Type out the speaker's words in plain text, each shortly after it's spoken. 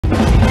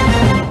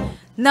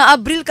Na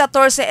Abril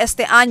 14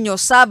 este año,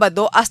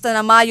 Sabado, hasta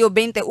na Mayo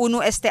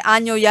 21 este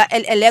año ya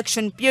el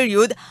election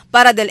period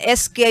para del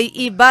SK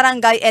y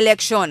barangay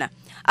election.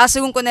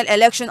 Según con el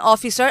election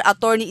officer,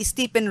 Attorney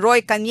Stephen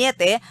Roy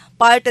Cañete,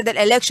 parte del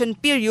election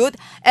period,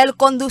 el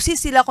conducir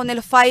sila con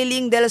el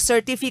filing del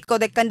certificado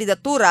de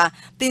candidatura,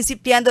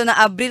 principiando na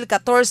Abril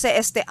 14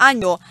 este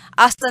año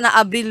hasta na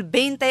Abril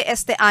 20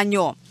 este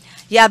año.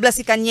 Y habla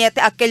si Cañete,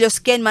 aquellos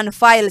quien man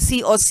file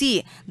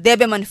COC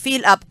debe man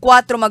fill up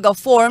 4 mga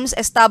forms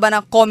estaba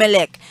na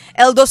COMELEC.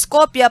 El 2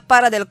 copia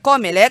para del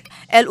COMELEC,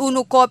 el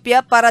 1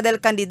 copia para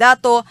del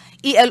candidato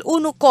y el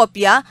 1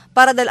 copia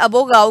para del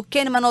abogado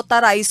quien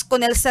manotarize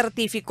con el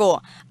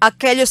certificado.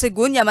 Aquellos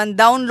según yaman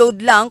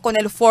download lang con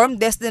el form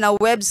desde la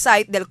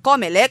website del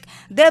COMELEC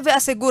debe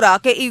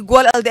asegurar que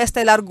igual al de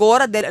este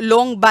largor del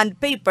long band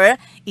paper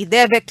y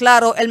debe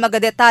claro el mga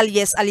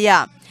detalles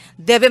alya.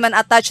 Debe man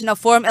attach na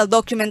form el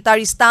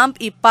documentary stamp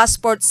y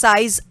passport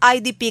size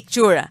ID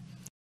picture.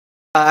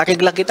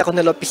 Arregla kita con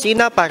el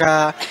opisina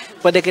para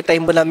puede kita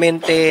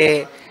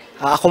imbunamente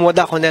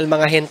akomoda con el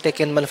mga gente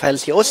ken man file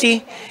COC.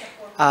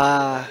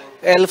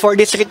 El for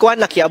district 1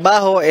 naki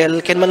abajo,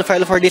 el ken man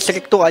file for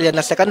district 2 alyan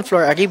na second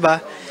floor arriba.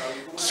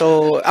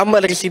 So am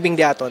receiving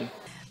diaton.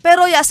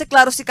 Pero ya se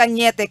klaro si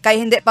Cañete kay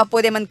hindi pa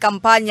pwede man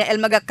kampanya el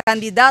mga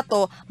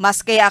kandidato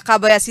mas kaya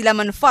akabaya sila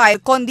man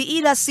file kundi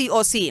ila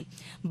COC.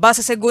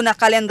 Base según na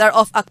calendar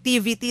of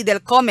activity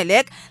del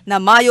COMELEC na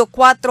Mayo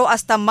 4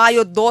 hasta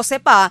Mayo 12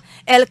 pa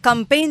el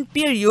campaign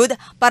period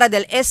para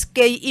del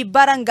SK y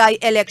barangay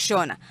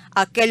election.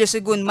 Aquello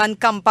según man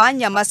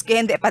kampanya mas que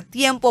hindi pa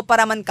tiempo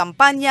para man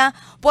kampanya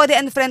puede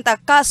enfrentar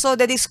caso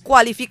de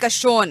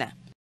disqualificación.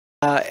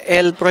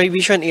 El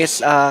prohibition is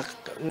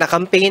na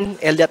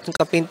campaign, el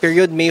campaign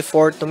period May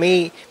 4 to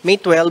May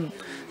 12.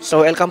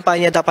 So el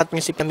kampanya dapat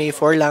Principia May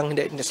 4 lang,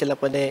 hindi sila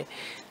pwede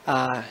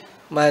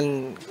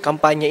man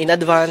kampanya in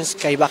advance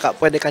kay baka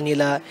pwede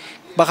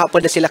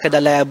sila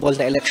kada liable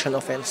na election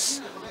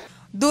offense.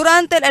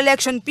 Durante el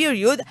election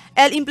period,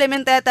 el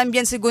implementa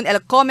también según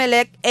el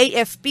COMELEC,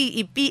 AFP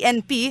y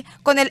PNP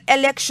con el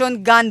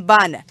election gun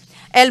ban.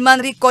 El man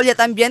recolya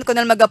también con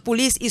el mga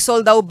pulis y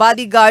soldado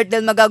bodyguard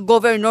del mga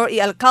gobernador y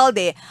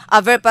alcalde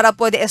a ver para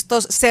puede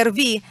estos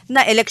servir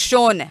na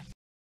eleksyon.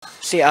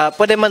 Si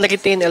pwede man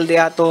retain el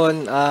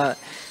diaton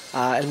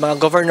el mga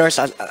governors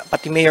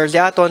pati mayor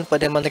diaton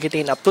pwede man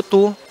retain up to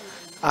 2.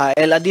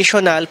 El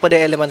additional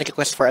pwede man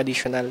request for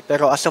additional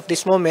pero as of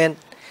this moment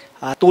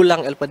 2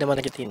 lang el pwede man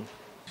retain.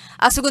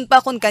 Según pa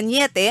con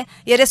Cañete,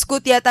 y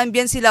discutía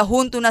también sila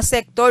junto na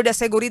sector de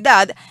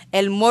seguridad,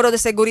 el moro de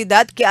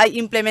seguridad que hay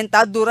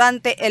implementado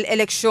durante el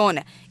elección.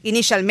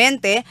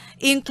 Inicialmente,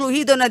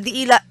 incluido na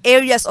diila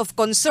areas of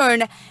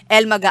concern,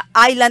 el mga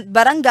island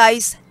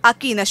barangays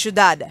aquí na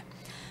syudad.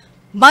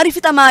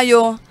 Marifita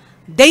Mayo,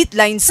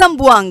 Dateline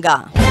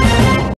Zamboanga.